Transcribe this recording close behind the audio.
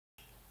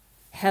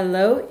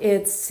Hello,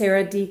 it's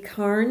Sarah D.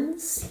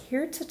 Carnes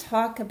here to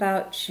talk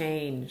about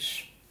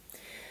change.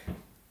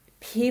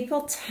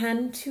 People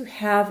tend to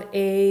have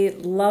a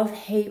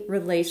love-hate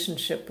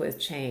relationship with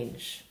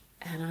change,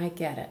 and I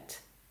get it.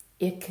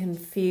 It can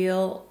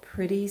feel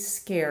pretty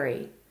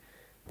scary.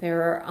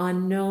 There are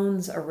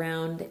unknowns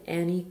around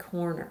any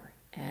corner,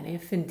 and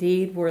if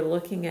indeed we're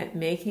looking at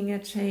making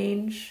a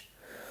change,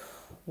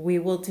 we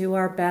will do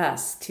our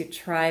best to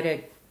try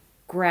to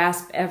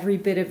grasp every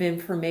bit of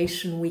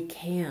information we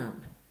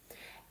can.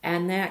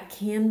 And that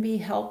can be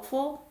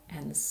helpful,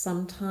 and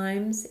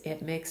sometimes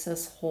it makes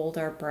us hold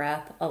our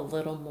breath a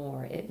little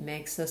more. It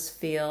makes us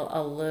feel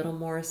a little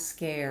more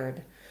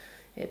scared.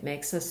 It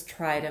makes us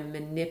try to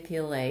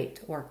manipulate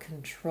or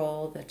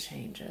control the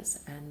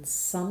changes. And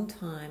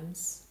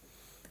sometimes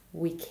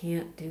we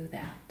can't do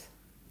that.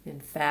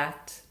 In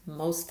fact,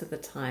 most of the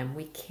time,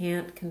 we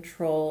can't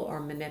control or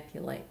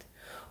manipulate.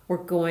 We're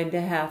going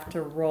to have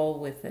to roll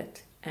with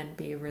it and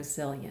be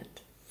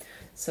resilient.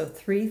 So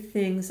 3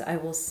 things I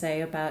will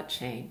say about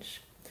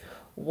change.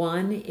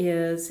 One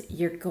is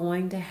you're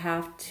going to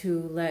have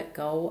to let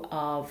go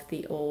of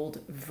the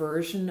old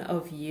version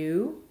of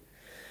you.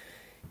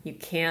 You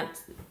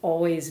can't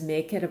always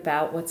make it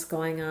about what's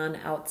going on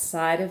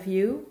outside of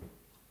you,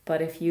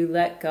 but if you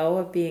let go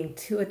of being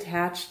too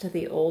attached to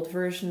the old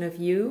version of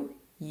you,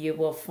 you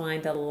will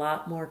find a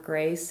lot more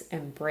grace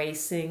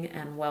embracing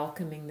and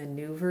welcoming the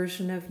new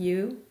version of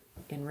you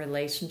in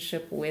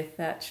relationship with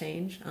that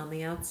change on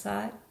the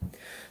outside.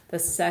 The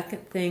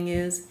second thing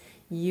is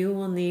you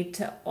will need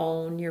to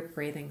own your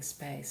breathing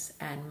space,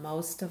 and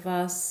most of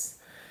us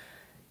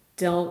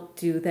don't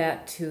do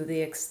that to the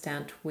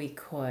extent we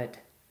could.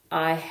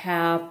 I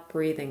have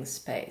breathing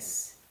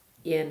space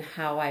in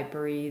how I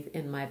breathe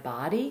in my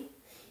body.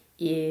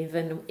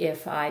 Even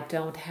if I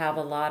don't have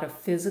a lot of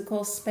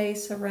physical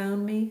space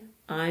around me,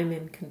 I'm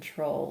in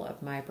control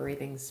of my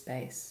breathing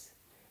space,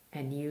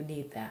 and you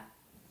need that.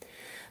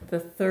 The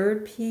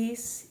third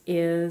piece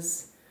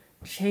is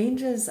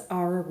changes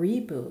are a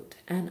reboot,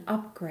 an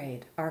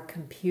upgrade. Our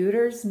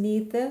computers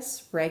need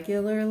this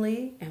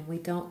regularly, and we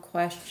don't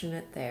question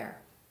it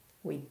there.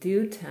 We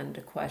do tend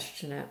to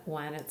question it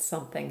when it's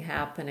something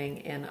happening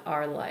in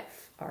our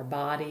life, our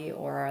body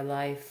or our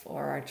life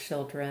or our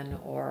children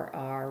or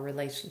our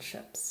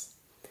relationships.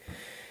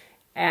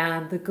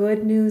 And the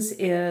good news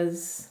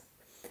is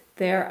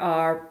there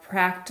are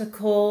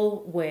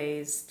practical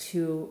ways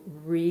to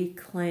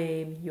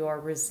reclaim your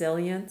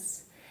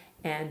resilience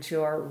and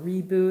your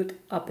reboot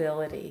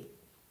ability.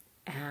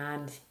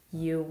 And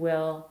you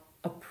will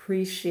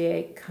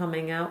appreciate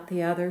coming out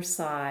the other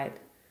side,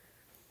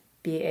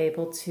 be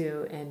able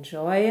to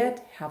enjoy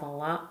it, have a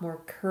lot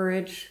more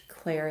courage,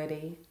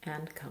 clarity,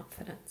 and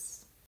confidence.